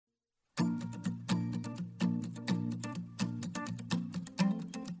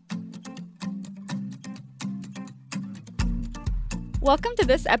Welcome to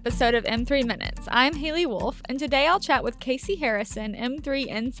this episode of M3 Minutes. I'm Haley Wolf, and today I'll chat with Casey Harrison, M3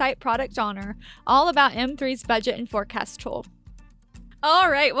 Insight Product Owner, all about M3's budget and forecast tool. All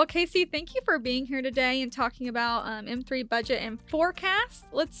right, well, Casey, thank you for being here today and talking about M3 budget and forecast.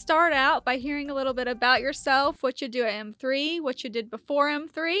 Let's start out by hearing a little bit about yourself, what you do at M3, what you did before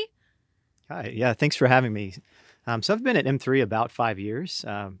M3. Hi, yeah, thanks for having me. So I've been at M3 about 5 years.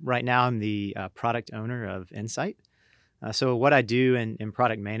 Right now, I'm the product owner of Insight. So what I do in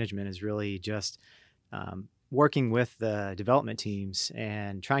product management is really just working with the development teams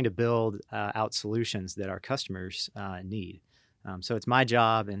and trying to build out solutions that our customers need. So it's my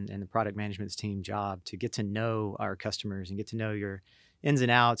job and the product management team's job to get to know our customers and get to know your ins and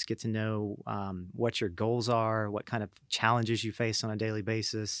outs, get to know what your goals are, what kind of challenges you face on a daily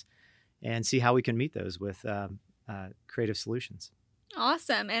basis, and see how we can meet those with creative solutions.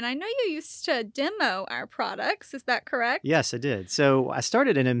 Awesome. And I know you used to demo our products. Is that correct? Yes, I did. So I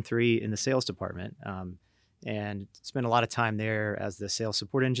started at M3 in the sales department and spent a lot of time there as the sales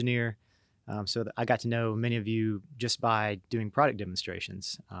support engineer. So I got to know many of you just by doing product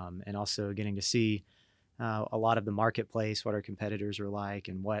demonstrations and also getting to see a lot of the marketplace, what our competitors are like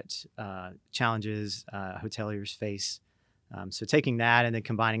and what challenges hoteliers face. So taking that and then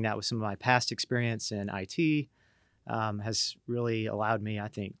combining that with some of my past experience in IT has really allowed me, I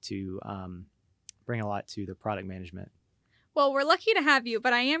think, to bring a lot to the product management. Well, we're lucky to have you,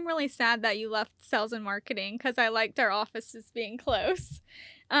 but I am really sad that you left sales and marketing because I liked our offices being close.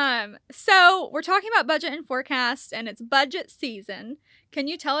 So we're talking about budget and forecast, and it's budget season. Can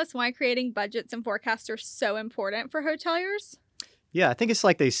you tell us why creating budgets and forecasts are so important for hoteliers? Yeah, I think it's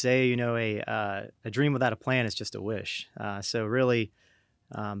like they say, a dream without a plan is just a wish. So really,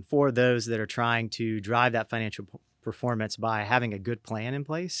 for those that are trying to drive that financial performance by having a good plan in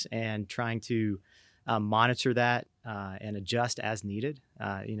place and trying to monitor that and adjust as needed,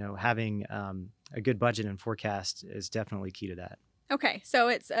 having a good budget and forecast is definitely key to that. Okay, so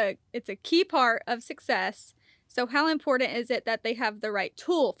it's a key part of success. So how important is it that they have the right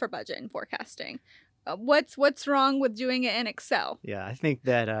tool for budget and forecasting? What's wrong with doing it in Excel? Yeah, I think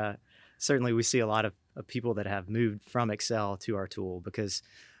that certainly we see a lot of people that have moved from Excel to our tool because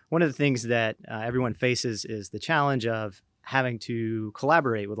one of the things that everyone faces is the challenge of having to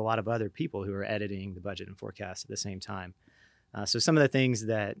collaborate with a lot of other people who are editing the budget and forecast at the same time. So some of the things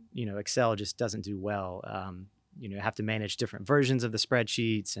that, Excel just doesn't do well, have to manage different versions of the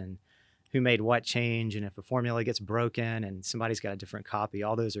spreadsheets and who made what change. And if a formula gets broken and somebody's got a different copy,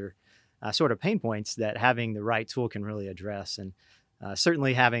 all those are sort of pain points that having the right tool can really address. And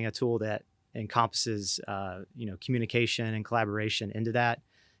certainly having a tool that encompasses, communication and collaboration into that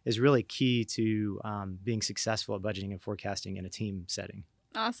is really key to being successful at budgeting and forecasting in a team setting.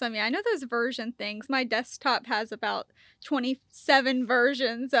 Awesome. Yeah, I know those version things. My desktop has about 27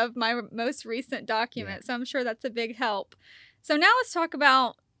 versions of my most recent document, so I'm sure that's a big help. So now let's talk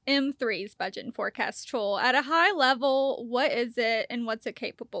about M3's budget and forecast tool. At a high level, what is it and what's it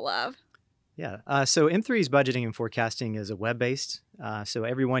capable of? Yeah, so M3's budgeting and forecasting is a web-based, so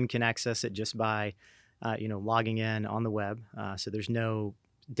everyone can access it just by, logging in on the web. So there's no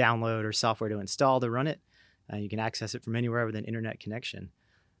download or software to install to run it. You can access it from anywhere with an internet connection.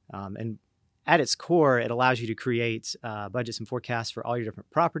 And at its core, it allows you to create budgets and forecasts for all your different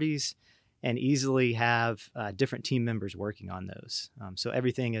properties and easily have different team members working on those. So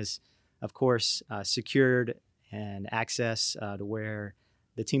everything is, of course, secured and access to where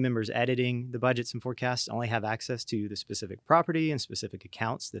the team members editing the budgets and forecasts only have access to the specific property and specific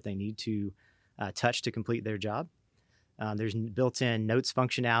accounts that they need to touch to complete their job. There's built-in notes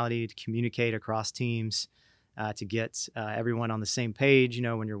functionality to communicate across teams to get everyone on the same page,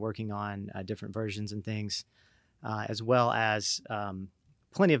 when you're working on different versions and things, as well as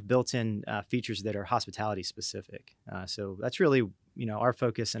plenty of built-in features that are hospitality specific. So that's really, our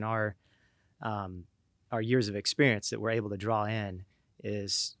focus and our years of experience that we're able to draw in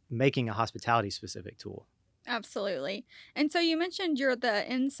is making a hospitality specific tool. Absolutely. And so you mentioned you're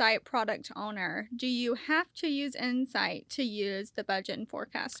the Insight product owner. Do you have to use Insight to use the budget and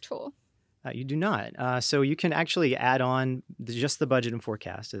forecast tool? You do not. So you can actually add on just the budget and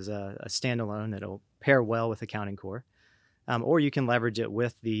forecast as a standalone that'll pair well with Accounting Core. Or you can leverage it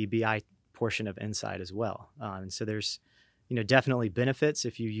with the BI portion of Insight as well. And so there's definitely benefits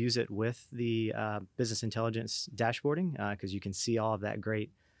if you use it with the business intelligence dashboarding because you can see all of that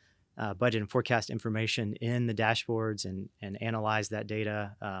great budget and forecast information in the dashboards and analyze that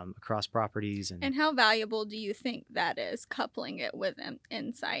data across properties. And how valuable do you think that is, coupling it with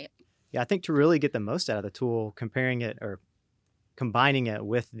Insight? Yeah, I think to really get the most out of the tool, comparing it or combining it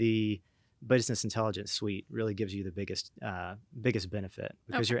with the Business Intelligence Suite really gives you the biggest benefit,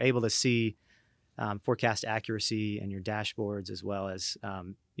 because Okay. you're able to see forecast accuracy in your dashboards, as well as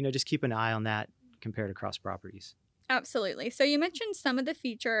just keep an eye on that compared across properties. Absolutely. So you mentioned some of the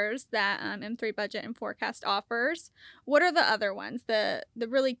features that M3 Budget and Forecast offers. What are the other ones? The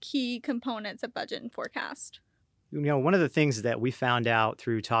really key components of Budget and Forecast? One of the things that we found out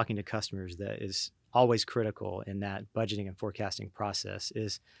through talking to customers that is always critical in that budgeting and forecasting process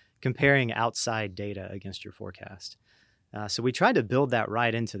is comparing outside data against your forecast. So we tried to build that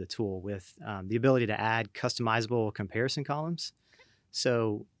right into the tool with the ability to add customizable comparison columns.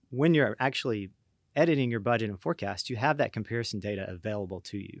 So when you're actually editing your budget and forecast, you have that comparison data available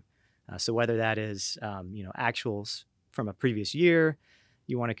to you. So whether that is actuals from a previous year,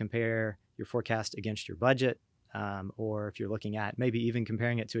 you want to compare your forecast against your budget, or if you're looking at maybe even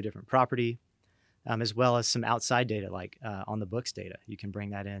comparing it to a different property, as well as some outside data like on the books data, you can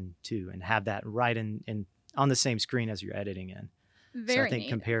bring that in too and have that right in on the same screen as you're editing in. So I Very think neat.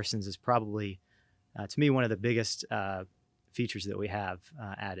 comparisons is probably, to me, one of the biggest features that we have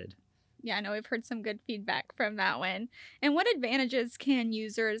added. Yeah, I know we've heard some good feedback from that one. And what advantages can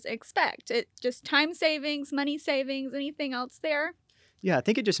users expect? It just time savings, money savings, anything else there? Yeah, I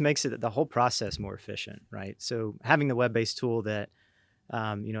think it just makes the whole process more efficient, right? So having the web-based tool that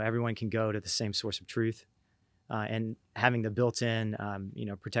everyone can go to the same source of truth, and having the built-in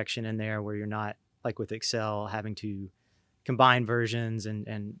protection in there where you're not, like with Excel, having to combine versions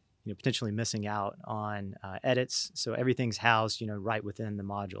and potentially missing out on edits. So everything's housed right within the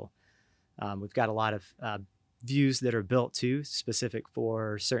module. We've got a lot of views that are built too, specific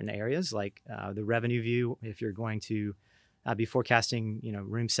for certain areas, like the revenue view. If you're going to be forecasting,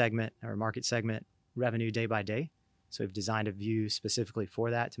 room segment or market segment revenue day by day, so we've designed a view specifically for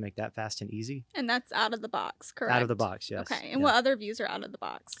that to make that fast and easy. And that's out of the box, correct? Out of the box, yes. Okay. And Yeah. what other views are out of the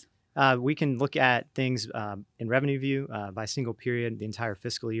box? We can look at things in revenue view by single period, the entire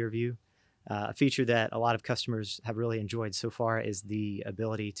fiscal year view. A feature that a lot of customers have really enjoyed so far is the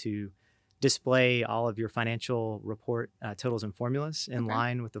ability to display all of your financial report totals and formulas in Okay.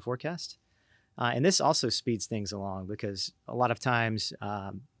 line with the forecast. And this also speeds things along, because a lot of times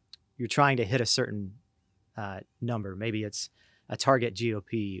you're trying to hit a certain number. Maybe it's a target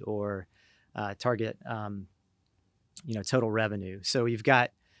GOP or target total revenue. So you've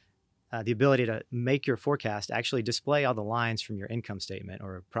got the ability to make your forecast actually display all the lines from your income statement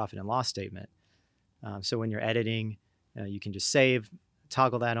or profit and loss statement. So when you're editing, you can just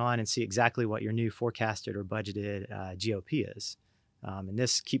toggle that on and see exactly what your new forecasted or budgeted GOP is. And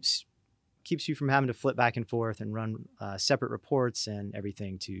this keeps you from having to flip back and forth and run separate reports and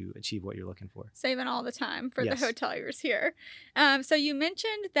everything to achieve what you're looking for. Saving all the time for Yes. the hoteliers here. So you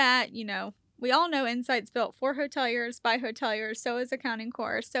mentioned that, we all know Insight's built for hoteliers, by hoteliers, so is Accounting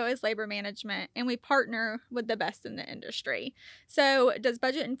Core, so is Labor Management, and we partner with the best in the industry. So does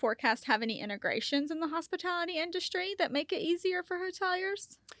Budget and Forecast have any integrations in the hospitality industry that make it easier for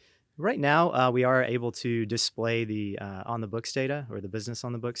hoteliers? Right now, we are able to display the on the books data, or the business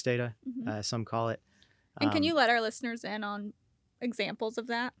on the books data, Mhm. some call it. And can you let our listeners in on examples of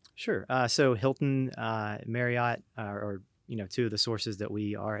that? Sure. So Hilton, Marriott, or two of the sources that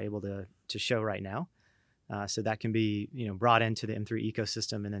we are able to show right now. So that can be brought into the M3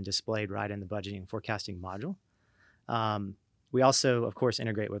 ecosystem and then displayed right in the budgeting and forecasting module. We also, of course,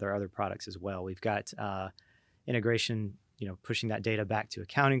 integrate with our other products as well. We've got integration, pushing that data back to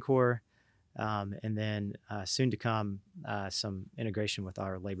Accounting Core, and then soon to come some integration with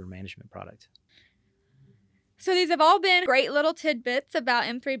our labor management product. So these have all been great little tidbits about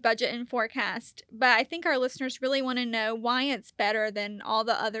M3 Budget and Forecast, but I think our listeners really want to know why it's better than all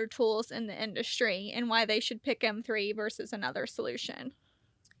the other tools in the industry and why they should pick M3 versus another solution.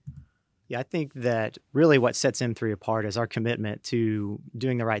 Yeah, I think that really what sets M3 apart is our commitment to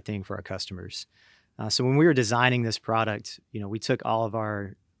doing the right thing for our customers. So when we were designing this product, we took all of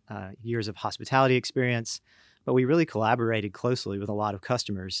our years of hospitality experience, but we really collaborated closely with a lot of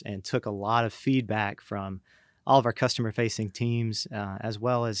customers and took a lot of feedback from all of our customer-facing teams, as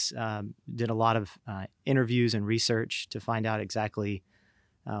well as did a lot of interviews and research to find out exactly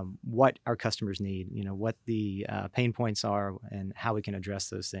what our customers need, what the pain points are and how we can address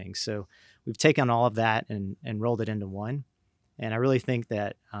those things. So we've taken all of that and rolled it into one. And I really think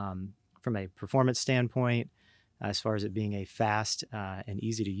that from a performance standpoint, as far as it being a fast and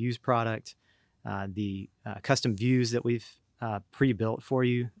easy to use product, the custom views that we've pre-built for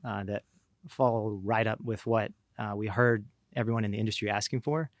you that follow right up with what we heard everyone in the industry asking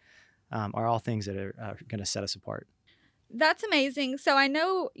for, are all things that are going to set us apart. That's amazing. So I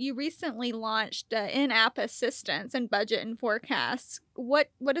know you recently launched in-app assistance and budget and forecasts. What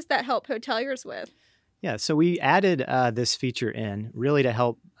does that help hoteliers with? Yeah, so we added this feature in really to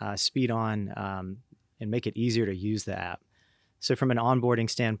help speed on and make it easier to use the app. So from an onboarding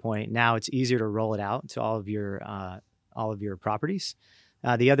standpoint, now it's easier to roll it out to all of your properties.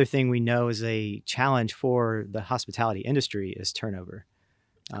 The other thing we know is a challenge for the hospitality industry is turnover.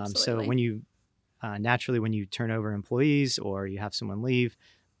 So when you naturally, when you turn over employees or you have someone leave,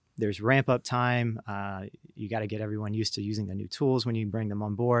 there's ramp up time. You got to get everyone used to using the new tools when you bring them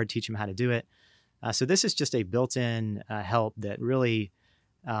on board, teach them how to do it. So this is just a built-in help that really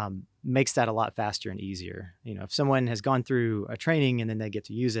makes that a lot faster and easier. You know, if someone has gone through a training and then they get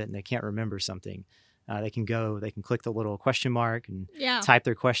to use it and they can't remember something, they can click the little question mark and type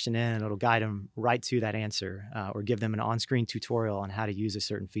their question in, and it'll guide them right to that answer or give them an on-screen tutorial on how to use a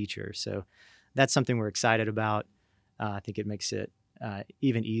certain feature. So that's something we're excited about. I think it makes it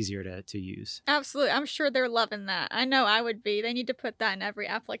even easier to use. Absolutely. I'm sure they're loving that. I know I would be. They need to put that in every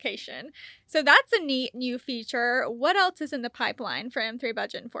application. So that's a neat new feature. What else is in the pipeline for M3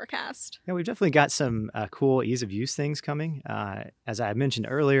 Budget and Forecast? Yeah, we've definitely got some cool ease of use things coming. As I mentioned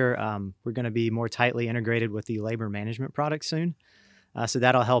earlier, we're going to be more tightly integrated with the labor management product soon. So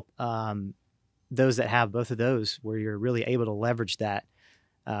that'll help those that have both of those, where you're really able to leverage that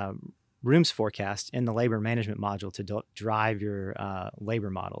rooms forecast in the labor management module to drive your labor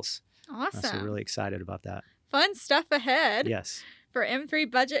models. Awesome. So we're really excited about that. Fun stuff ahead. Yes. For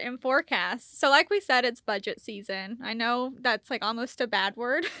M3 Budget and Forecast. So like we said, it's budget season. I know that's like almost a bad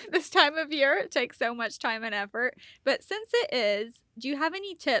word this time of year. It takes so much time and effort. But since it is, do you have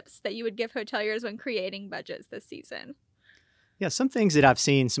any tips that you would give hoteliers when creating budgets this season? Yeah, some things that I've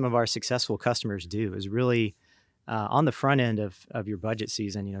seen some of our successful customers do is really on the front end of your budget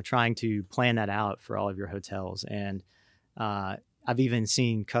season, you know, trying to plan that out for all of your hotels. And I've even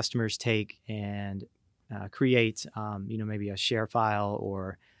seen customers take and create, maybe a share file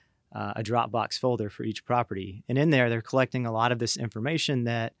or a Dropbox folder for each property. And in there, they're collecting a lot of this information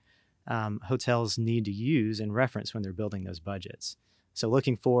that hotels need to use and reference when they're building those budgets. So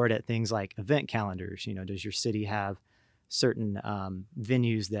looking forward at things like event calendars, you know, does your city have certain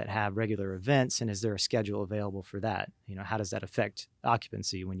venues that have regular events, and is there a schedule available for that? You know, how does that affect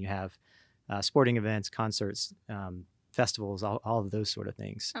occupancy when you have sporting events, concerts, festivals, all of those sort of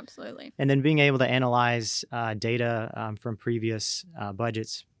things. Absolutely. And then being able to analyze data from previous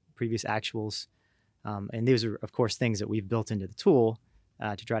budgets, previous actuals. And these are, of course, things that we've built into the tool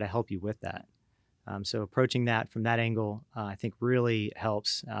to try to help you with that. So approaching that from that angle, I think really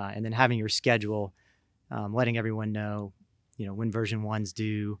helps. And then having your schedule, letting everyone know, you know, when version 1's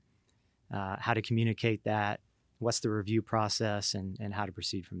due, how to communicate that, what's the review process, and how to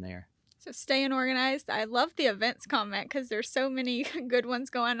proceed from there. So staying organized. I love the events comment because there's so many good ones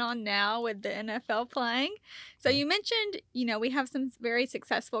going on now with the NFL playing. So you mentioned, you know, we have some very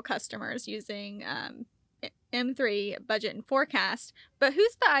successful customers using M3 Budget and Forecast, but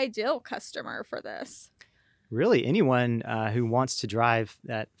who's the ideal customer for this? Really, anyone who wants to drive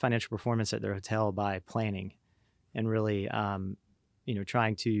that financial performance at their hotel by planning and really,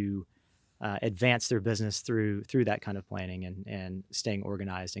 trying to advance their business through that kind of planning and staying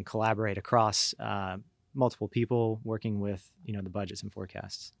organized and collaborate across multiple people working with, you know, the budgets and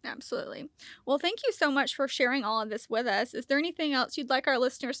forecasts. Absolutely. Well, thank you so much for sharing all of this with us. Is there anything else you'd like our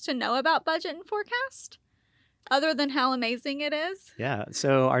listeners to know about Budget and Forecast, other than how amazing it is? Yeah.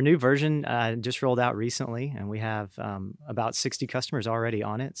 So our new version just rolled out recently, and we have about 60 customers already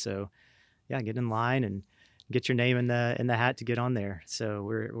on it. So yeah, get in line and get your name in the hat to get on there. So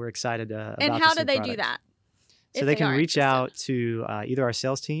we're excited about this. And how do they product. do that? So they can reach out to either our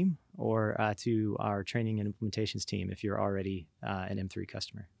sales team or to our training and implementations team if you're already an M3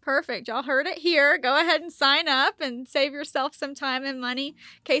 customer. Perfect. Y'all heard it here. Go ahead and sign up and save yourself some time and money.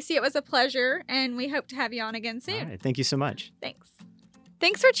 Casey, it was a pleasure, and we hope to have you on again soon. All right. Thank you so much. Thanks.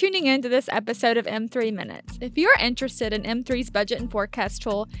 Thanks for tuning in to this episode of M3 Minutes. If you're interested in M3's budget and forecast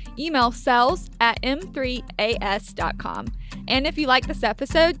tool, email sales@m3as.com. And if you like this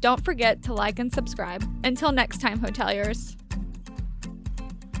episode, don't forget to like and subscribe. Until next time, hoteliers.